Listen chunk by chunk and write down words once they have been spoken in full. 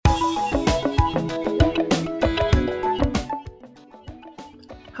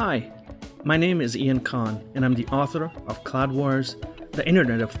Hi, my name is Ian Khan, and I'm the author of Cloud Wars, the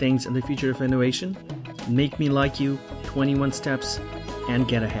Internet of Things and the Future of Innovation, Make Me Like You, 21 Steps, and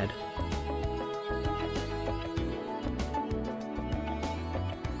Get Ahead.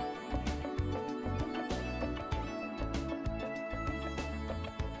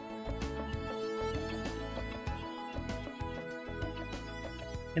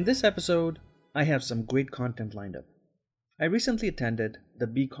 In this episode, I have some great content lined up. I recently attended the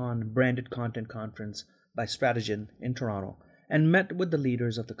Bcon Branded Content Conference by Strategian in Toronto and met with the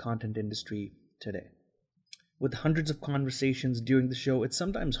leaders of the content industry today. With hundreds of conversations during the show, it's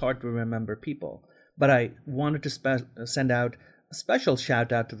sometimes hard to remember people, but I wanted to send out a special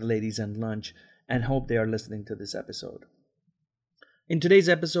shout out to the ladies and lunch and hope they are listening to this episode. In today's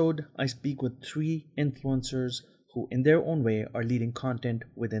episode, I speak with 3 influencers who in their own way are leading content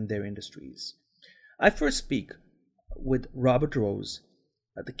within their industries. I first speak with Robert Rose,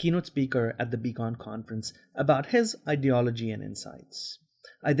 the keynote speaker at the Bcon conference, about his ideology and insights.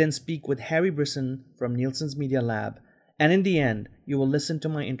 I then speak with Harry Brisson from Nielsen's Media Lab, and in the end, you will listen to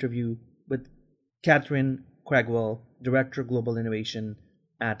my interview with Catherine Craigswell, Director of Global Innovation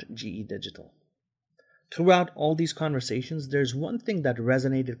at GE Digital. Throughout all these conversations, there's one thing that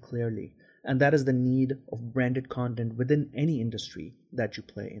resonated clearly, and that is the need of branded content within any industry that you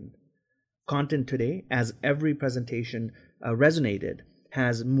play in. Content today, as every presentation resonated,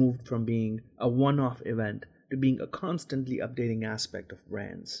 has moved from being a one-off event to being a constantly updating aspect of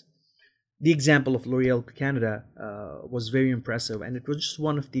brands. The example of L'Oréal Canada was very impressive, and it was just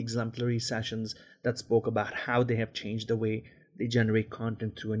one of the exemplary sessions that spoke about how they have changed the way they generate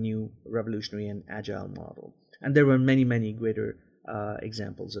content through a new revolutionary and agile model. And there were many, many greater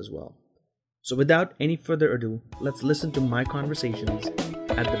examples as well. So without any further ado, let's listen to my conversations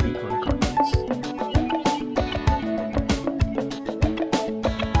at the Bcon conference.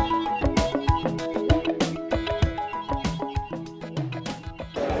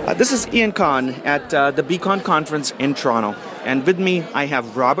 This is Ian Khan at the Bcon conference in Toronto. And with me, I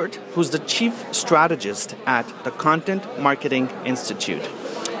have Robert, who's the Chief Strategist at the Content Marketing Institute.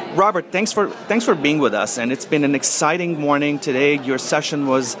 Robert, thanks for being with us, and it's been an exciting morning today. Your session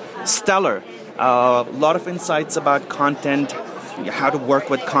was stellar. A lot of insights about content, how to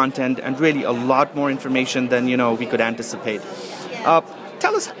work with content, and really a lot more information than we could anticipate.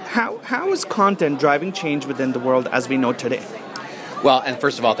 Tell us, how is content driving change within the world as we know today? Well, and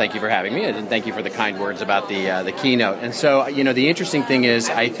first of all, thank you for having me, and thank you for the kind words about the keynote. And so, the interesting thing is,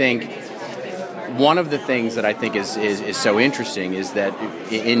 I think one of the things that I think is so interesting is that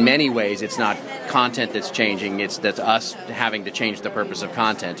in many ways it's not content that's changing, that's us having to change the purpose of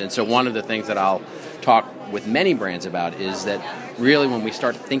content. And so one of the things that I'll talk with many brands about is that really when we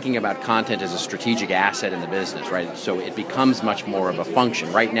start thinking about content as a strategic asset in the business, right? So it becomes much more of a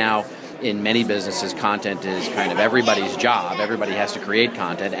function. Right now, in many businesses, content is kind of everybody's job. Everybody has to create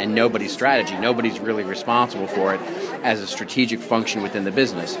content, and nobody's strategy. Nobody's really responsible for it as a strategic function within the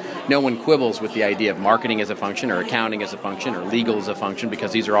business. No one quibbles with the idea of marketing as a function, or accounting as a function, or legal as a function,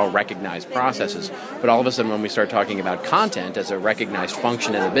 because these are all recognized processes. But all of a sudden, when we start talking about content as a recognized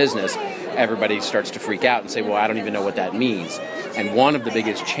function in the business, everybody starts to freak out and say, well, I don't even know what that means. And one of the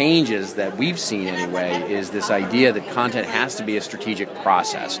biggest changes that we've seen anyway is this idea that content has to be a strategic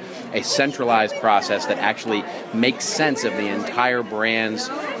process, a centralized process that actually makes sense of the entire brand's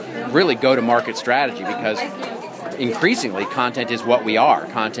really go-to-market strategy, because increasingly content is what we are.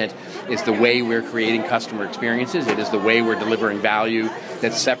 Content is the way we're creating customer experiences. It is the way we're delivering value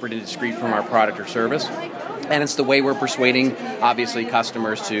that's separate and discrete from our product or service. And it's the way we're persuading, obviously,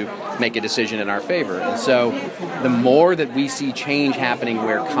 customers to make a decision in our favor. And so the more that we see change happening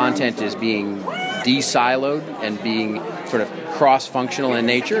where content is being de-siloed and being sort of cross-functional in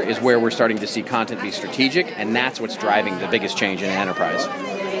nature is where we're starting to see content be strategic, and that's what's driving the biggest change in enterprise.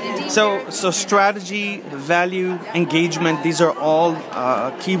 So strategy, value, engagement, these are all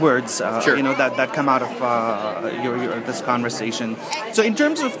keywords Sure. that come out of this conversation. So in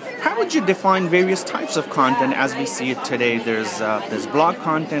terms of how would you define various types of content as we see it today? There's blog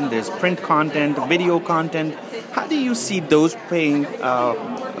content, there's print content, video content. How do you see those playing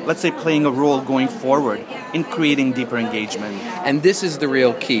a role going forward in creating deeper engagement? And this is the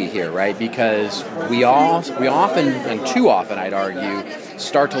real key here, right? Because we often, and too often I'd argue,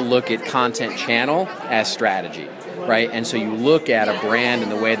 start to look at content channel as strategy, right? And so you look at a brand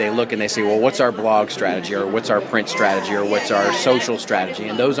and the way they look and they say, well, what's our blog strategy, or what's our print strategy, or what's our social strategy?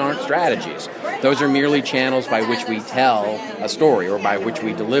 And those aren't strategies. Those are merely channels by which we tell a story or by which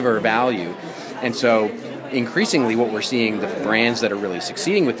we deliver value. And so increasingly what we're seeing the brands that are really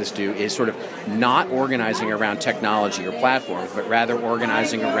succeeding with this do is sort of not organizing around technology or platforms, but rather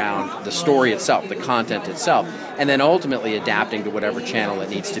organizing around the story itself, the content itself, and then ultimately adapting to whatever channel it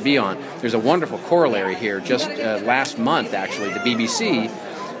needs to be on. There's a wonderful corollary here. Just last month, actually, the BBC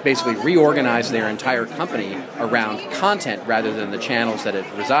basically reorganized their entire company around content rather than the channels that it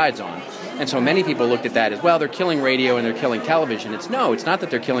resides on. And so many people looked at that as, well, they're killing radio and they're killing television. It's not that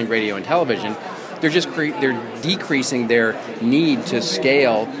they're killing radio and television. They're just they're decreasing their need to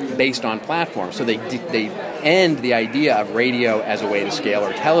scale based on platforms. So they end the idea of radio as a way to scale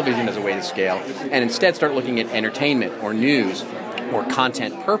or television as a way to scale, and instead start looking at entertainment or news or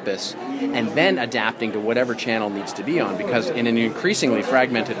content purpose, and then adapting to whatever channel needs to be on. Because in an increasingly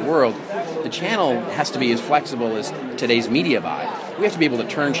fragmented world, the channel has to be as flexible as today's media buy. We have to be able to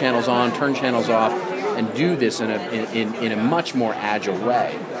turn channels on, turn channels off, and do this in a much more agile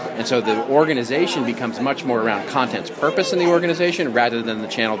way. And so the organization becomes much more around content's purpose in the organization rather than the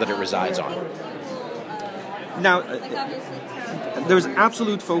channel that it resides on. Now, there's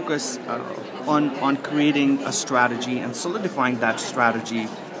absolute focus on creating a strategy and solidifying that strategy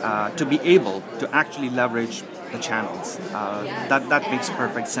to be able to actually leverage the channels. That makes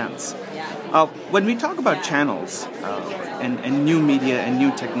perfect sense. When we talk about channels and new media and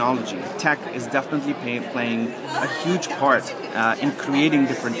new technology, tech is definitely playing a huge part in creating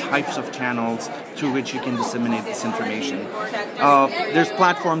different types of channels through which you can disseminate this information. There's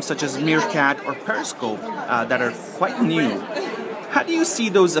platforms such as Meerkat or Periscope that are quite new. How do you see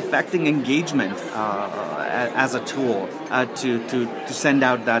those affecting engagement as a tool to send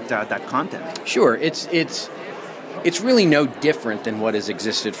out that content? Sure, it's really no different than what has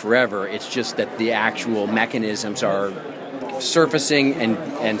existed forever. It's just that the actual mechanisms are surfacing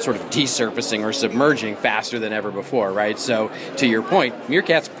and sort of desurfacing or submerging faster than ever before, right? So to your point,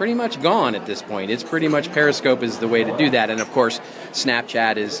 Meerkat's pretty much gone at this point. It's pretty much Periscope is the way to do that. And of course,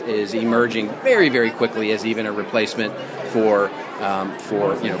 Snapchat is emerging very, very quickly as even a replacement for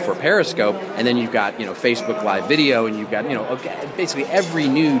Periscope. And then you've got, Facebook Live Video, and you've got, basically every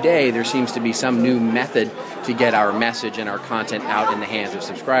new day there seems to be some new method to get our message and our content out in the hands of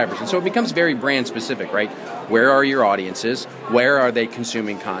subscribers. And so it becomes very brand specific, right? Where are your audiences? Where are they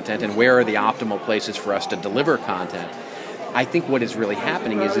consuming content? And where are the optimal places for us to deliver content? I think what is really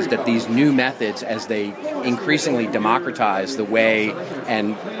happening is that these new methods, as they increasingly democratize the way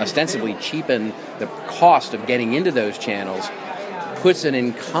and ostensibly cheapen the cost of getting into those channels, puts an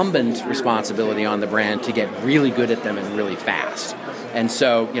incumbent responsibility on the brand to get really good at them and really fast. And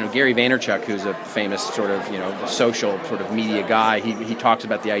so, Gary Vaynerchuk, who's a famous sort of, social sort of media guy, he talks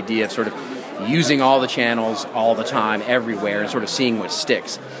about the idea of sort of using all the channels all the time, everywhere, and sort of seeing what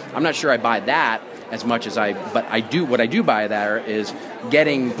sticks. I'm not sure I buy that as much as what I do buy there is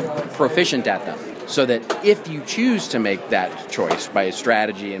getting proficient at them. So that if you choose to make that choice by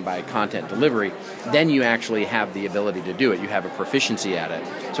strategy and by content delivery, then you actually have the ability to do it. You have a proficiency at it.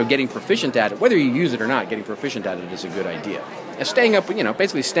 So getting proficient at it, whether you use it or not, getting proficient at it is a good idea. And staying up,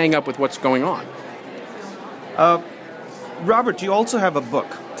 basically staying up with what's going on. Robert, you also have a book.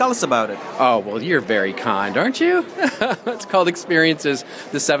 Tell us about it. Oh, well, you're very kind, aren't you? It's called Experiences,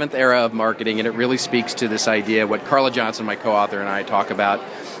 the Seventh Era of Marketing, and it really speaks to this idea. What Carla Johnson, my co-author, and I talk about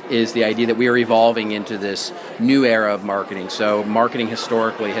is the idea that we are evolving into this new era of marketing. So marketing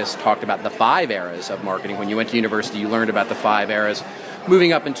historically has talked about the 5 eras of marketing. When you went to university, you learned about the 5 eras,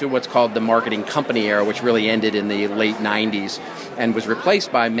 moving up into what's called the marketing company era, which really ended in the late 90s and was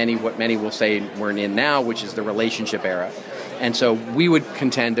replaced by what many will say we're in now, which is the relationship era. And so we would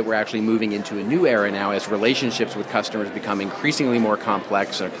contend that we're actually moving into a new era now as relationships with customers become increasingly more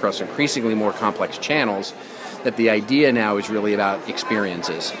complex and across increasingly more complex channels, that the idea now is really about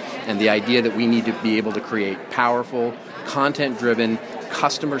experiences, and the idea that we need to be able to create powerful, content-driven,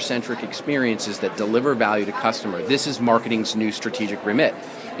 customer-centric experiences that deliver value to customers. This is marketing's new strategic remit,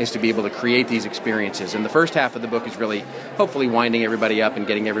 is to be able to create these experiences. And the first half of the book is really hopefully winding everybody up and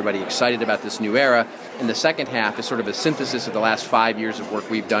getting everybody excited about this new era. And the second half is sort of a synthesis of the last 5 years of work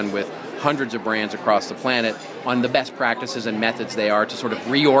we've done with hundreds of brands across the planet on the best practices and methods they are to sort of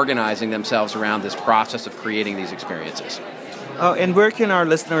reorganizing themselves around this process of creating these experiences. And where can our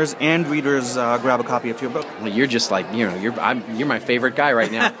listeners and readers grab a copy of your book? Well, you're just like, you're my favorite guy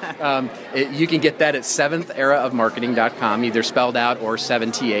right now. You can get that at seventheraofmarketing.com, either spelled out or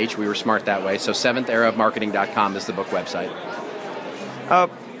 7th. We were smart that way. So seventheraofmarketing.com is the book website.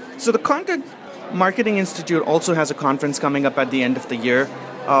 So the Content Marketing Institute also has a conference coming up at the end of the year.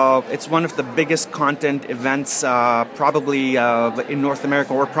 It's one of the biggest content events probably in North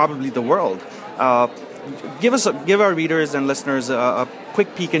America or probably the world. Give our readers and listeners a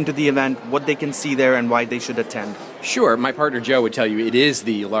quick peek into the event, what they can see there, and why they should attend? Sure. My partner Joe would tell you it is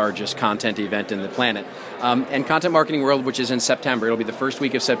the largest content event in the planet. And Content Marketing World, which is in September, it'll be the first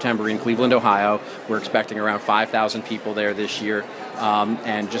week of September in Cleveland, Ohio. We're expecting around 5,000 people there this year,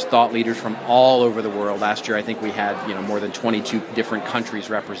 and just thought leaders from all over the world. Last year, I think we had more than 22 different countries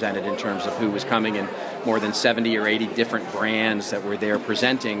represented in terms of who was coming, and more than 70 or 80 different brands that were there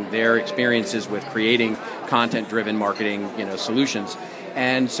presenting their experiences with creating content-driven marketing solutions.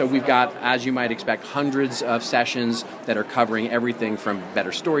 And so we've got, as you might expect, hundreds of sessions that are covering everything from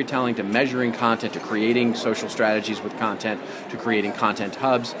better storytelling to measuring content to creating social strategies with content to creating content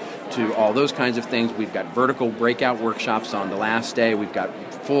hubs to all those kinds of things. We've got vertical breakout workshops on the last day. We've got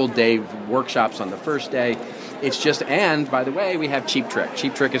full day workshops on the first day. It's just, and by the way, we have Cheap Trick.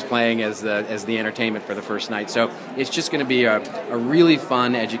 Cheap Trick is playing as the entertainment for the first night. So it's just going to be a really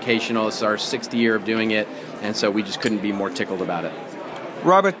fun, educational. It's our 6th year of doing it, and so we just couldn't be more tickled about it.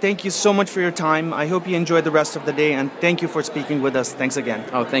 Robert, thank you so much for your time. I hope you enjoy the rest of the day, and thank you for speaking with us. Thanks again.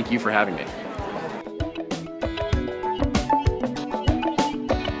 Oh, thank you for having me.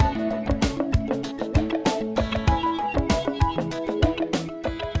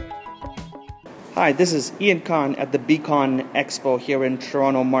 Hi, this is Ian Khan at the Bcon Expo here in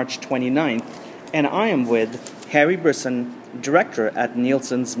Toronto, March 29th, and I am with Harry Brisson, Director at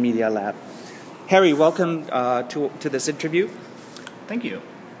Nielsen's Media Lab. Harry, welcome to this interview. Thank you.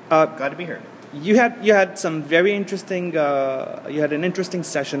 Glad to be here. You had some very interesting. You had an interesting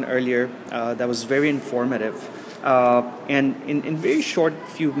session earlier that was very informative, and in very short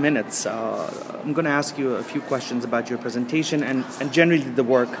few minutes, I'm going to ask you a few questions about your presentation and generally the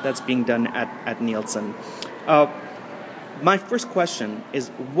work that's being done at Nielsen. My first question is,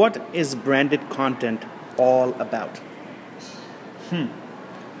 what is branded content all about?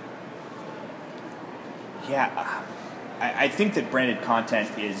 Yeah. I think that branded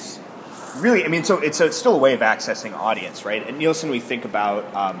content is really, so it's still a way of accessing audience, right? At Nielsen, we think about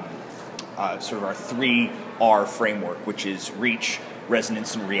sort of our 3R framework, which is reach,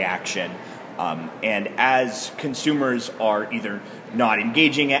 resonance, and reaction. And as consumers are either not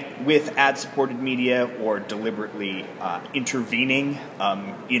engaging with ad-supported media or deliberately intervening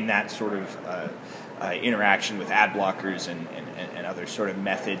in that sort of interaction with ad blockers and other sort of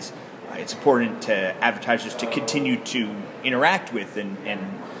methods, it's important to advertisers to continue to interact with and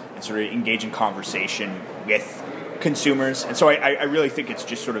sort of engage in conversation with consumers. And so I really think it's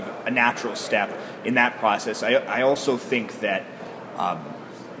just sort of a natural step in that process. I also think that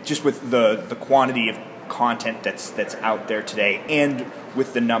just with the quantity of content that's out there today, and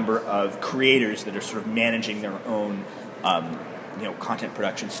with the number of creators that are sort of managing their own content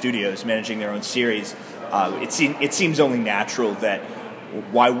production studios, managing their own series, it seems only natural that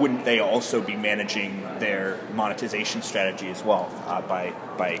why wouldn't they also be managing their monetization strategy as well by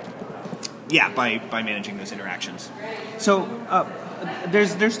managing those interactions? So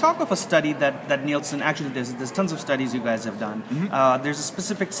there's talk of a study that Nielsen, actually there's tons of studies you guys have done. Mm-hmm. There's a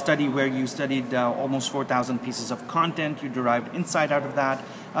specific study where you studied almost 4,000 pieces of content. You derived insight out of that.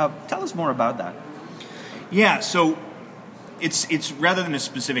 Tell us more about that. Yeah, so it's rather than a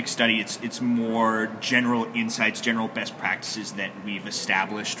specific study, it's more general insights, general best practices that we've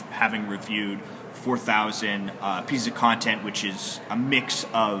established, having reviewed 4,000 pieces of content, which is a mix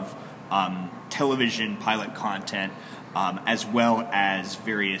of television pilot content, as well as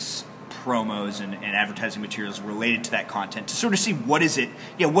various promos and advertising materials related to that content, to sort of see what is it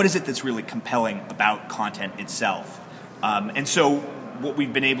that's really compelling about content itself. And so what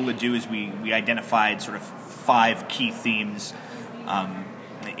we've been able to do is we identified sort of 5 key themes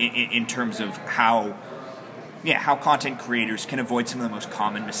in terms of how content creators can avoid some of the most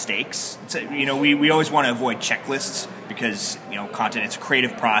common mistakes. So, we always want to avoid checklists because content, it's a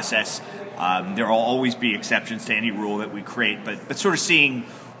creative process. There will always be exceptions to any rule that we create, but sort of seeing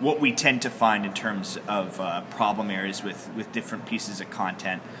what we tend to find in terms of problem areas with different pieces of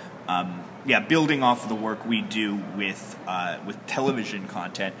content. Building off of the work we do with television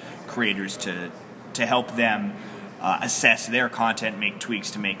content creators to help them assess their content, make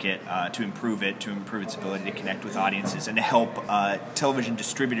tweaks to make it, to improve its ability to connect with audiences, and to help television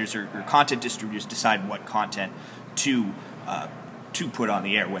distributors or content distributors decide what content to put on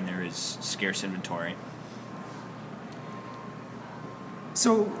the air when there is scarce inventory.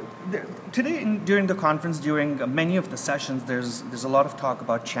 So today, during the conference, during many of the sessions, there's a lot of talk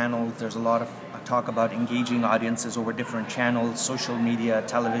about channels. There's a lot of talk about engaging audiences over different channels, social media,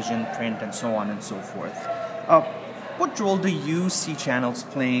 television, print, and so on and so forth. What role do you see channels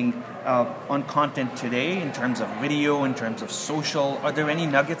playing on content today in terms of video, in terms of social? Are there any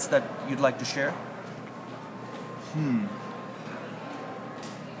nuggets that you'd like to share?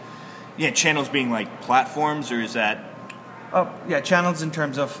 Yeah, channels being like platforms, or is that? Yeah, channels in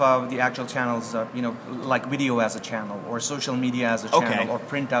terms of the actual channels, like video as a channel, or social media as a channel, or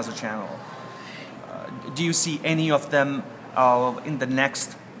print as a channel. Do you see any of them in the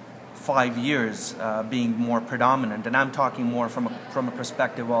next 5 years being more predominant? And I'm talking more from a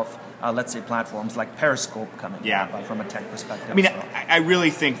perspective of, let's say, platforms like Periscope coming from a tech perspective. I mean, I really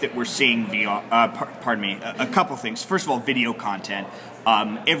think that we're seeing a couple things. First of all, video content.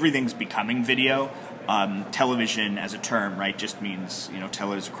 Everything's becoming video. Television as a term, right, just means,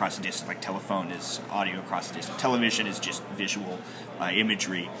 television across a distance, like telephone is audio across a distance. Television is just visual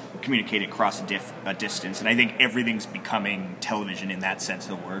imagery communicated across a distance, and I think everything's becoming television in that sense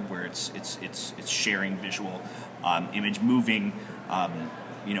of the word, where it's sharing visual image, moving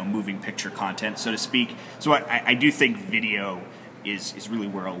picture content, so to speak. So I do think video is really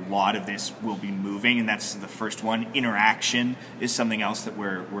where a lot of this will be moving, and that's the first one. Interaction is something else that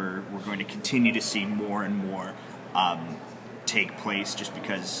we're going to continue to see more and more take place,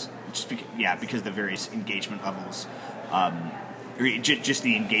 because of the various engagement levels, or just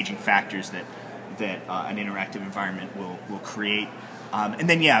the engaging factors that an interactive environment will create. And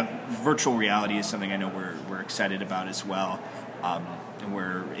then virtual reality is something I know we're excited about as well. And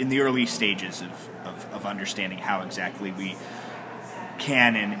we're in the early stages of understanding how exactly we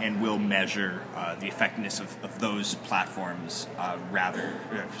can and will measure the effectiveness of those platforms, rather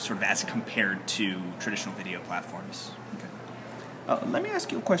sort of as compared to traditional video platforms. Okay. Let me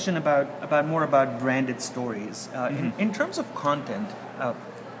ask you a question about branded stories. In terms of content,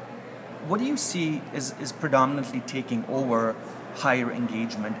 what do you see is predominantly taking over higher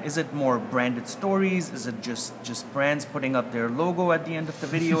engagement? Is it more branded stories? Is it just brands putting up their logo at the end of the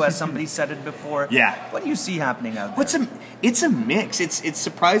video, as somebody said it before? Yeah. What do you see happening out there? It's a mix. It's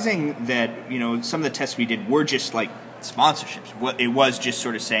surprising that some of the tests we did were just like sponsorships. It was just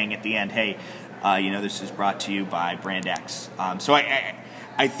sort of saying at the end, hey, this is brought to you by brand X. So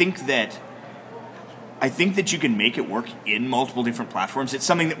I think that you can make it work in multiple different platforms. It's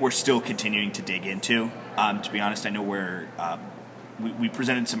something that we're still continuing to dig into. To be honest, I know we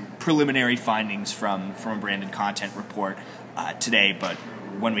presented some preliminary findings from a branded content report today, but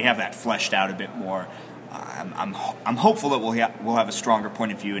when we have that fleshed out a bit more, I'm hopeful that we'll have a stronger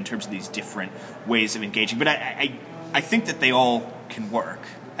point of view in terms of these different ways of engaging. But I think that they all can work.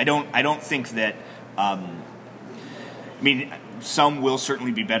 I don't think that. Some will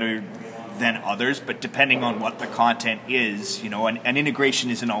certainly be better than others, but depending on what the content is, an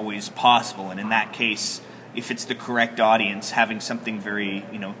integration isn't always possible. And in that case, if it's the correct audience, having something very,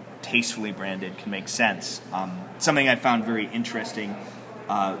 tastefully branded can make sense. Something I found very interesting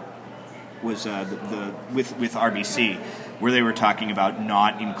was with RBC, where they were talking about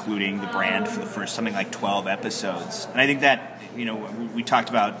not including the brand for the first something like 12 episodes. And I think that, we talked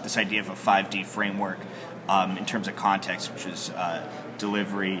about this idea of a 5D framework in terms of context, which is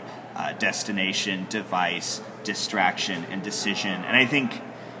delivery, destination, device, distraction, and decision. And I think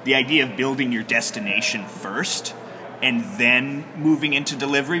the idea of building your destination first and then moving into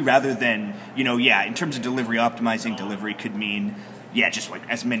delivery, rather than, in terms of delivery, optimizing delivery could mean, just like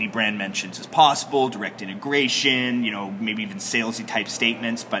as many brand mentions as possible, direct integration, maybe even salesy type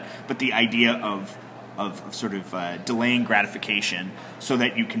statements, but the idea of sort of delaying gratification so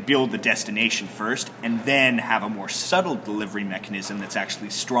that you can build the destination first and then have a more subtle delivery mechanism that's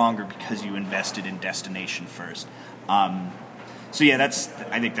actually stronger because you invested in destination first. So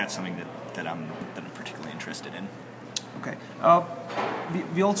I think that's something that I'm particularly interested in. Okay.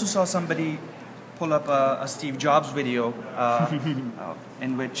 We also saw somebody pull up a Steve Jobs video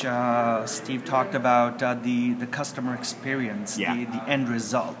in which Steve talked about the customer experience, the end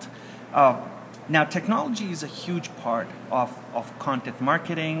result. Now, technology is a huge part of content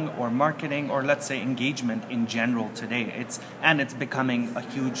marketing, or let's say engagement in general today. It's becoming a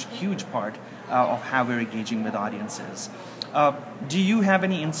huge part of how we're engaging with audiences. Do you have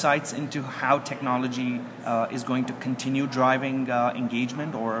any insights into how technology is going to continue driving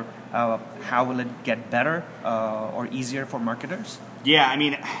engagement, or how will it get better or easier for marketers? Yeah,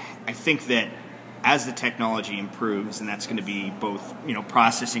 I think that as the technology improves, and that's going to be both,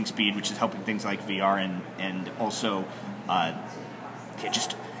 processing speed, which is helping things like VR, and also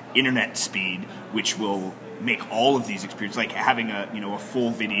just internet speed, which will make all of these experiences, like having a full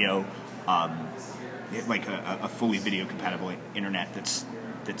video, like a fully video compatible internet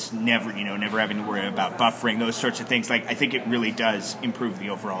that's never having to worry about buffering, those sorts of things. Like, I think it really does improve the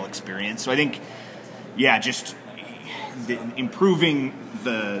overall experience. So I think, just improving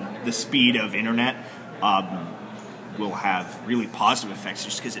the speed of internet will have really positive effects,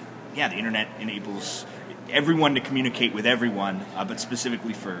 just because the internet everyone to communicate with everyone, but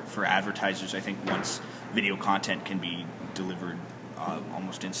specifically for advertisers, I think once video content can be delivered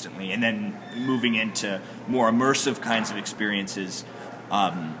almost instantly, and then moving into more immersive kinds of experiences,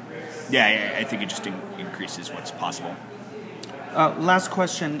 I think it just increases what's possible. Last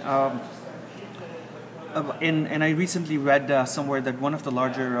question. And I recently read somewhere that one of the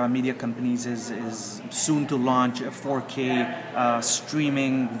larger media companies is soon to launch a 4K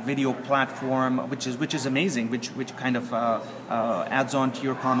streaming video platform, which is amazing. Which kind of adds on to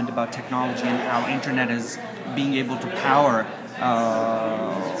your comment about technology and how internet is being able to power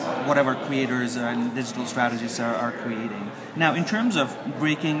whatever creators and digital strategists are creating. Now, in terms of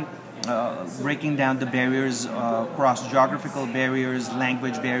breaking down the barriers, cross-geographical barriers,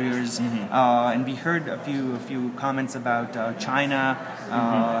 language barriers, and we heard a few comments about China,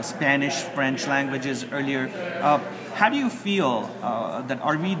 Spanish, French languages earlier. How do you feel that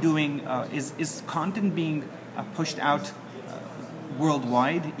are we doing? Is content being pushed out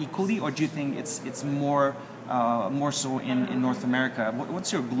worldwide equally, or do you think it's more so in North America?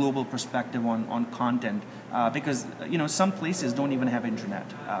 What's your global perspective on content? Because some places don't even have internet.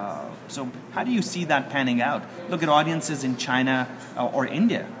 So how do you see that panning out? Look at audiences in China or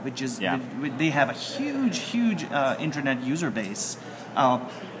India, which is they have a huge internet user base.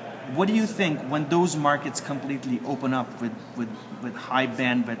 What do you think when those markets completely open up with high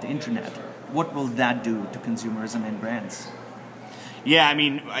bandwidth internet? What will that do to consumerism and brands? Yeah, I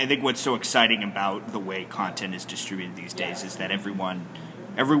mean, I think what's so exciting about the way content is distributed these days is that everyone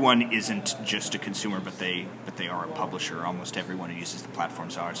isn't just a consumer, but they are a publisher. Almost everyone who uses the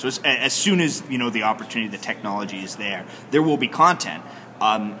platforms are. So as soon as the opportunity, the technology is there will be content,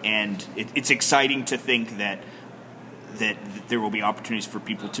 and it's exciting to think that there will be opportunities for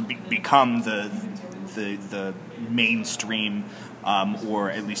people to become the mainstream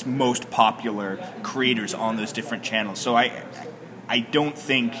or at least most popular creators on those different channels. So I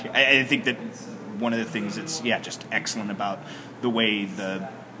think that one of the things that's just excellent about the way the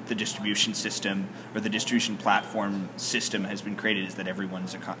distribution system or the distribution platform system has been created is that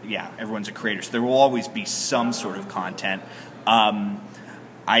everyone's a creator. So there will always be some sort of content. In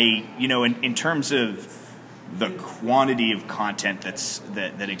terms of the quantity of content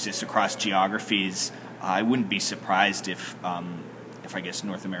that exists across geographies, I wouldn't be surprised if I guess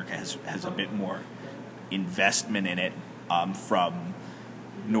North America has a bit more investment in it from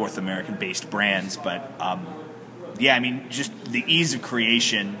North American-based brands, but just the ease of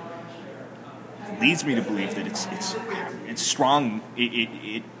creation leads me to believe that it's strong.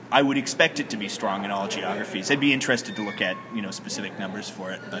 I would expect it to be strong in all geographies. I'd be interested to look at specific numbers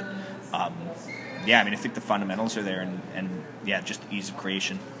for it, but I think the fundamentals are there, and just ease of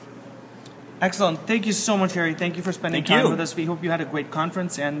creation. Excellent. Thank you so much, Harry. Thank you for spending time with us. We hope you had a great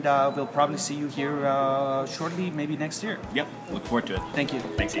conference, and we'll probably see you here shortly, maybe next year. Yep. Look forward to it. Thank you.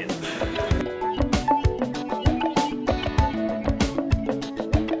 Thanks, Ian.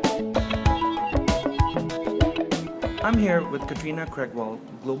 I'm here with Katrina Craigwell,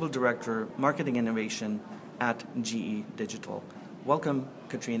 Global Director, Marketing Innovation at GE Digital. Welcome,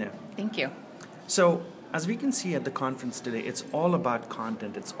 Katrina. Thank you. So, as we can see at the conference today, it's all about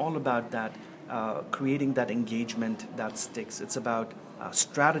content. It's all about that creating that engagement that sticks. It's about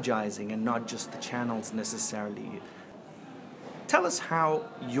strategizing and not just the channels necessarily. Tell us how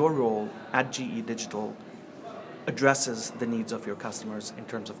your role at GE Digital addresses the needs of your customers in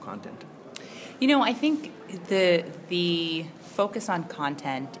terms of content. I think the focus on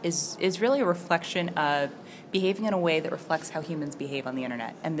content is really a reflection of behaving in a way that reflects how humans behave on the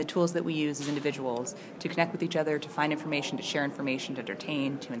internet and the tools that we use as individuals to connect with each other, to find information, to share information, to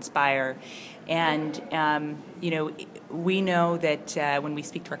entertain, to inspire. And, we know that when we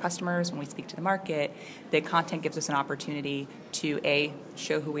speak to our customers, when we speak to the market, that content gives us an opportunity to, A,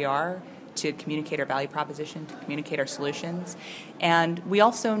 show who we are, to communicate our value proposition, to communicate our solutions. And we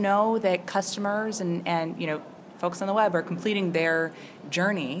also know that customers and folks on the web are completing their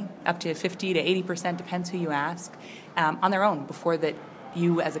journey up to 50 to 80%, depends who you ask, on their own before that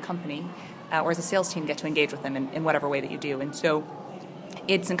you as a company or as a sales team get to engage with them in whatever way that you do. And so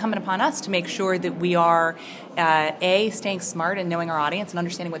it's incumbent upon us to make sure that we are, A, staying smart and knowing our audience and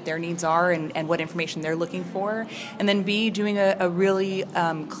understanding what their needs are and what information they're looking for, and then B, doing a really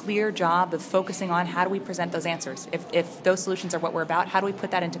clear job of focusing on how do we present those answers. If those solutions are what we're about, how do we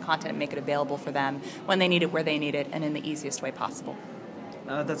put that into content and make it available for them when they need it, where they need it, and in the easiest way possible.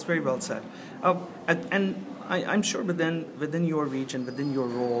 That's very well said. And I'm sure within your reach and within your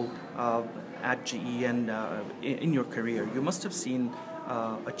role at GE and in your career, you must have seen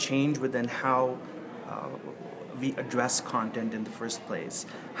a change within how we address content in the first place.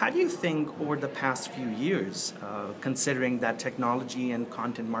 How do you think over the past few years, considering that technology and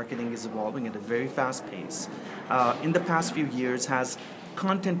content marketing is evolving at a very fast pace, in the past few years, has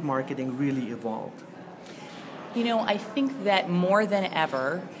content marketing really evolved? I think that more than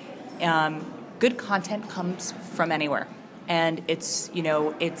ever, good content comes from anywhere. And it's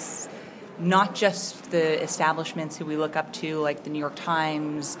not just the establishments who we look up to, like the New York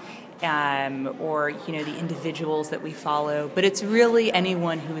Times, or the individuals that we follow, but it's really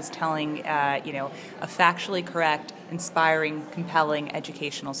anyone who is telling a factually correct, inspiring, compelling,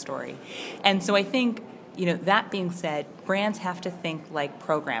 educational story. And so I think, that being said, brands have to think like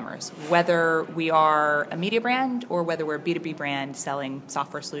programmers, whether we are a media brand or whether we're a B2B brand selling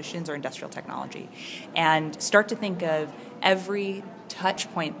software solutions or industrial technology, and start to think of every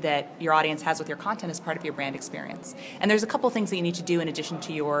touch point that your audience has with your content as part of your brand experience. And there's a couple things that you need to do in addition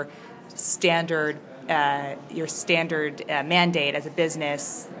to your standard mandate as a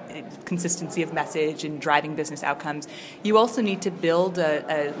business, consistency of message and driving business outcomes. You also need to build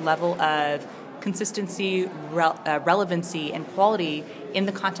a level of consistency, relevancy, and quality in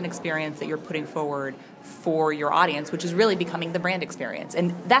the content experience that you're putting forward for your audience, which is really becoming the brand experience.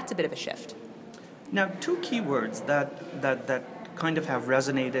 And that's a bit of a shift. Now, two keywords that kind of have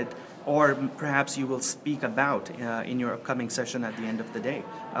resonated, or perhaps you will speak about in your upcoming session at the end of the day,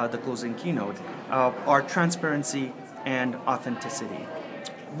 the closing keynote, are transparency and authenticity.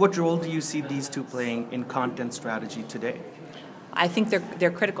 What role do you see these two playing in content strategy today? I think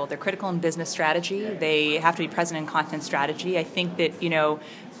they're critical. They're critical in business strategy. They have to be present in content strategy. I think that,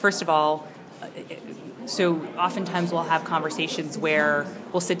 first of all, so oftentimes we'll have conversations where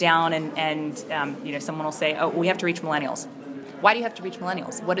we'll sit down and someone will say, oh, we have to reach millennials. Why do you have to reach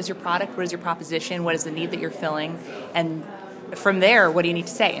millennials? What is your product? What is your proposition? What is the need that you're filling? And from there, what do you need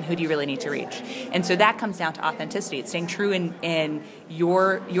to say, and who do you really need to reach? And so that comes down to authenticity. It's staying true in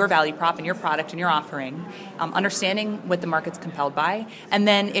your value prop and your product and your offering, understanding what the market's compelled by, and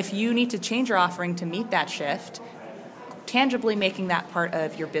then if you need to change your offering to meet that shift, tangibly making that part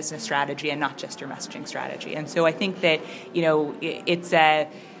of your business strategy and not just your messaging strategy. And so I think that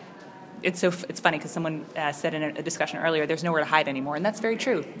it's funny because someone said in a discussion earlier, there's nowhere to hide anymore, and that's very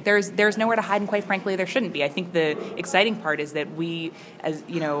true. There's nowhere to hide, and quite frankly, there shouldn't be. I think the exciting part is that we,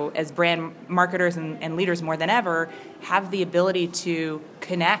 as brand marketers and leaders more than ever, have the ability to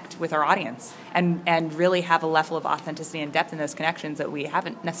connect with our audience and really have a level of authenticity and depth in those connections that we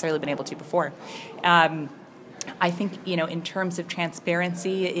haven't necessarily been able to before. I think, in terms of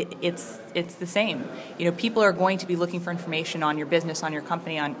transparency, it's the same. People are going to be looking for information on your business, on your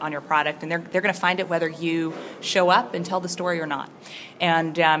company, on your product, and they're going to find it whether you show up and tell the story or not.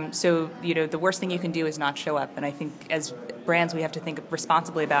 And so, the worst thing you can do is not show up. And I think as brands, we have to think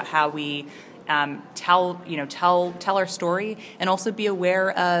responsibly about how we tell our story, and also be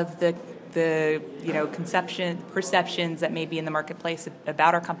aware of the perceptions that may be in the marketplace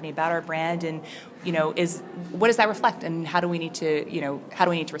about our company, about our brand, and what does that reflect, and how do we need to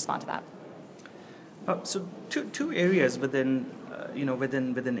respond to that? So two areas within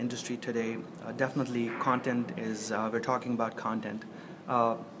industry today. Definitely, content is we're talking about content,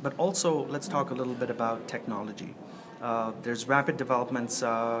 but also let's talk a little bit about technology. There's rapid developments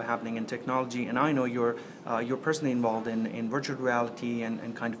happening in technology, and I know you're personally involved in virtual reality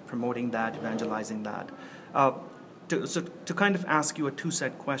and kind of promoting that, evangelizing that. To kind of ask you a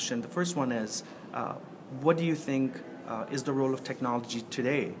two-set question, the first one is, what do you think is the role of technology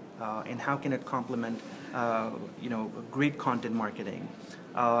today, and how can it complement great content marketing?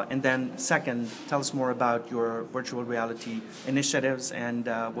 And then second, tell us more about your virtual reality initiatives and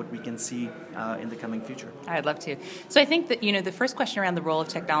what we can see in the coming future. I'd love to. So I think that, the first question around the role of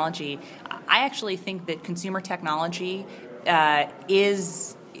technology, I actually think that consumer technology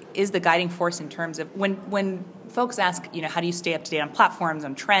is the guiding force in terms of when folks ask, how do you stay up to date on platforms,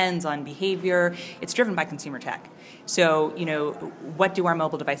 on trends, on behavior, it's driven by consumer tech. So, what do our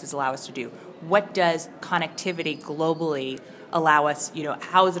mobile devices allow us to do? What does connectivity globally allow us,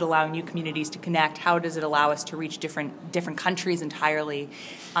 how is it allowing new communities to connect? How does it allow us to reach different countries entirely?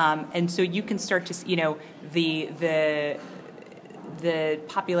 And so you can start to, the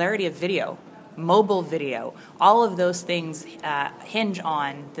popularity of video, mobile video, all of those things hinge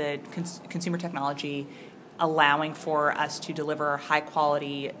on the consumer technology allowing for us to deliver high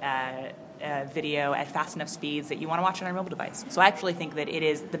quality video at fast enough speeds that you want to watch on our mobile device. So I actually think that it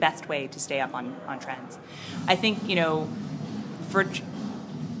is the best way to stay up on trends. I think,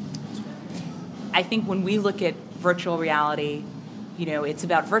 I think when we look at virtual reality, it's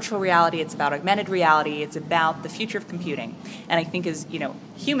about virtual reality, it's about augmented reality, it's about the future of computing. And I think as,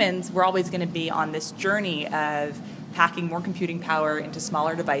 humans, we're always going to be on this journey of packing more computing power into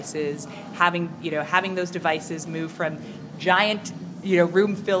smaller devices, having those devices move from giant,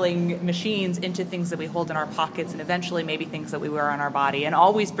 room-filling machines into things that we hold in our pockets, and eventually maybe things that we wear on our body, and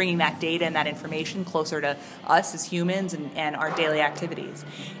always bringing that data and that information closer to us as humans and our daily activities.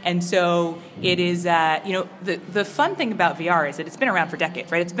 And so it is, the fun thing about VR is that it's been around for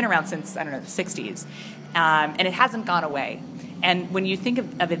decades, right? It's been around since, the 60s, and it hasn't gone away. And when you think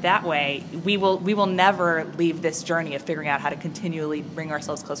of it that way, we will never leave this journey of figuring out how to continually bring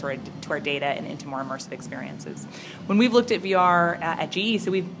ourselves closer to our data and into more immersive experiences. When we've looked at VR at GE, so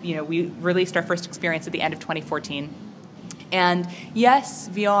we released our first experience at the end of 2014. And yes,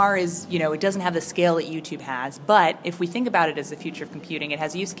 VR is, it doesn't have the scale that YouTube has, but if we think about it as the future of computing, it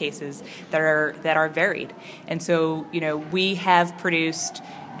has use cases that are varied. And so, we have produced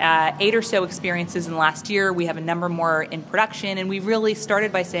 8 or so experiences in the last year. We have a number more in production, and we really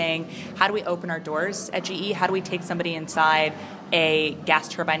started by saying, how do we open our doors at GE? How do we take somebody inside a gas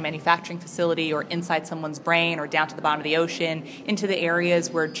turbine manufacturing facility or inside someone's brain or down to the bottom of the ocean into the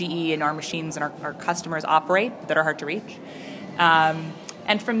areas where GE and our machines and our customers operate that are hard to reach?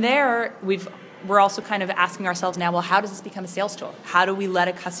 And from there, we're also kind of asking ourselves now, well, how does this become a sales tool? How do we let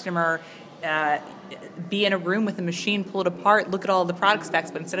a customer be in a room with a machine, pull it apart, look at all the product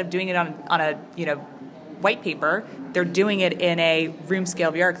specs, but instead of doing it on a white paper, they're doing it in a room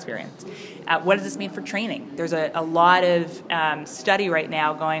scale VR experience. What does this mean for training? There's a lot of study right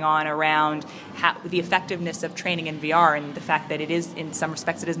now going on around the effectiveness of training in VR, and the fact that it is, in some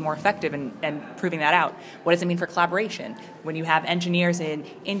respects, it is more effective, and proving that out. What does it mean for collaboration? When you have engineers in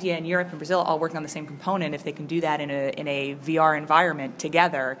India and Europe and Brazil all working on the same component, if they can do that in a VR environment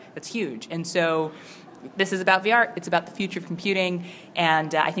together, that's huge. And so this is about VR. It's about the future of computing,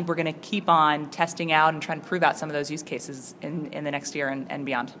 and I think we're going to keep on testing out and trying to prove out some of those use cases in the next year and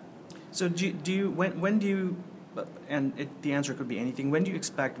beyond. So when do you, the answer could be anything, when do you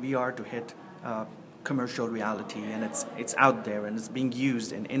expect VR to hit commercial reality, and it's out there and it's being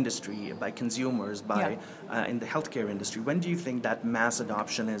used in industry, by consumers, in the healthcare industry? When do you think that mass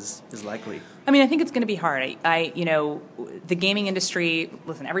adoption is likely? I mean, I think it's going to be hard. The gaming industry,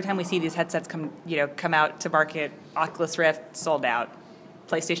 listen, every time we see these headsets come out to market, Oculus Rift sold out,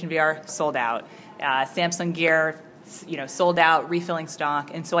 PlayStation VR sold out, Samsung Gear sold out, refilling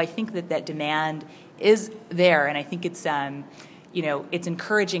stock. And so I think that demand is there, and I think it's it's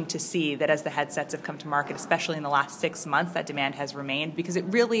encouraging to see that as the headsets have come to market, especially in the last 6 months, that demand has remained, because it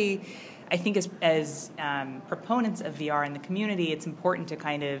really, I think as proponents of VR in the community, it's important to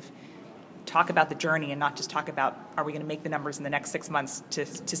kind of talk about the journey and not just talk about, are we going to make the numbers in the next 6 months to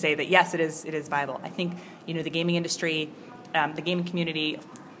say that yes, it is viable. I think the gaming industry, the gaming community,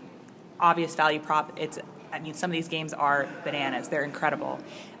 obvious value prop, some of these games are bananas. They're incredible.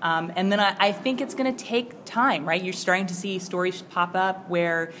 And then I think it's going to take time, right? You're starting to see stories pop up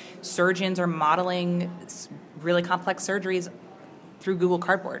where surgeons are modeling really complex surgeries through Google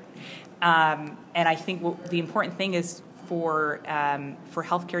Cardboard. And I think the important thing is for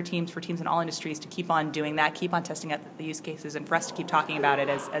healthcare teams, for teams in all industries, to keep on doing that, keep on testing out the use cases, and for us to keep talking about it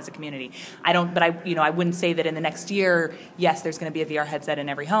as a community. I wouldn't say that in the next year, yes, there's going to be a VR headset in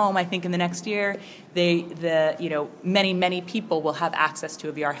every home. I think in the next year, many people will have access to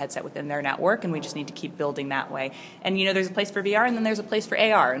a VR headset within their network, and we just need to keep building that way. And there's a place for VR, and then there's a place for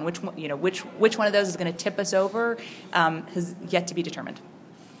AR, and which one of those is going to tip us over has yet to be determined.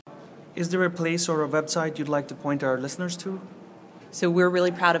 Is there a place or a website you'd like to point our listeners to? So we're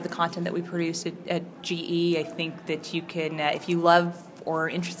really proud of the content that we produce at GE. I think that you can, if you love or are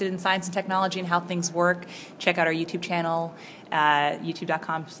interested in science and technology and how things work, check out our YouTube channel,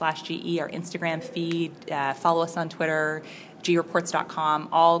 youtube.com/GE, our Instagram feed, follow us on Twitter, gereports.com,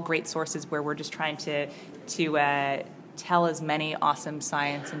 all great sources where we're just trying to tell as many awesome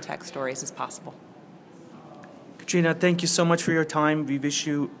science and tech stories as possible. Katrina, thank you so much for your time. We wish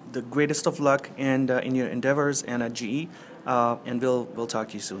you the greatest of luck in your endeavors and at GE, and we'll talk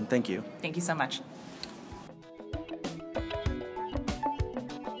to you soon. Thank you. Thank you so much.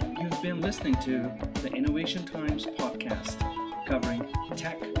 You've been listening to the Innovation Times podcast, covering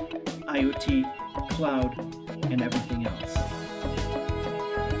tech, IoT, cloud, and everything else.